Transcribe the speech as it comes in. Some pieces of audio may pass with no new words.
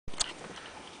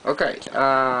Okay,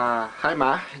 hi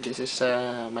Ma. This is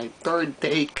my third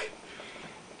take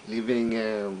leaving,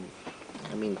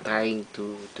 trying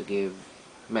to give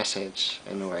message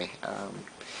anyway.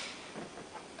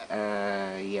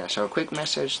 Yeah, so quick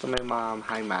message to my mom.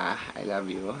 Hi Ma, I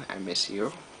love you. I miss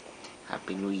you.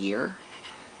 Happy New Year.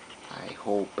 I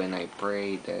hope and I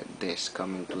pray that this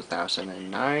coming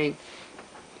 2009,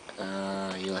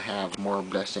 you'll have more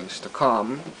blessings to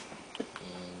come.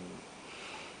 And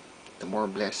the more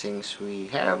blessings we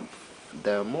have,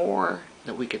 the more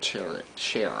that we could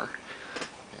share.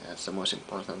 That's the most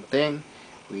important thing.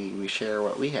 We share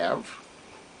what we have.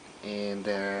 And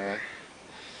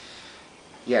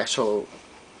yeah, so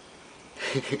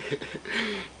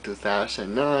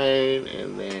 2009.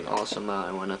 And then also, Ma,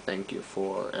 I want to thank you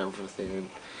for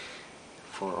everything,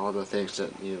 for all the things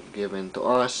that you've given to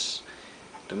us,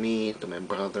 to me, to my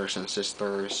brothers and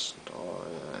sisters,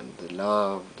 the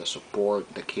love, the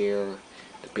support, the care,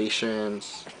 the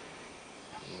patience.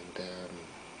 And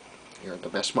you're the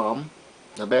best mom,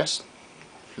 the best.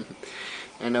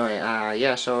 Anyway,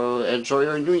 yeah, so enjoy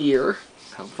your new year,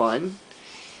 have fun,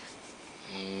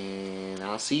 and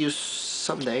I'll see you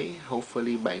someday,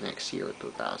 hopefully by next year,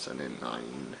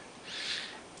 2009.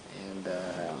 And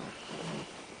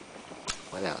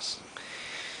what else?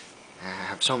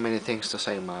 I have so many things to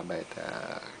say, Ma, but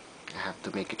I have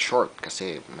to make it short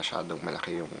kasi masyadong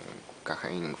malaki yung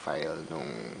kakainin file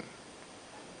nung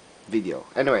video.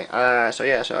 Anyway, so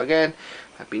yeah, so again,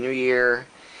 Happy New Year.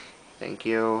 Thank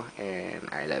you, and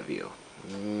I love you.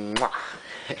 Mwah!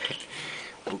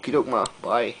 Bukidok, Ma.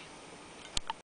 Bye.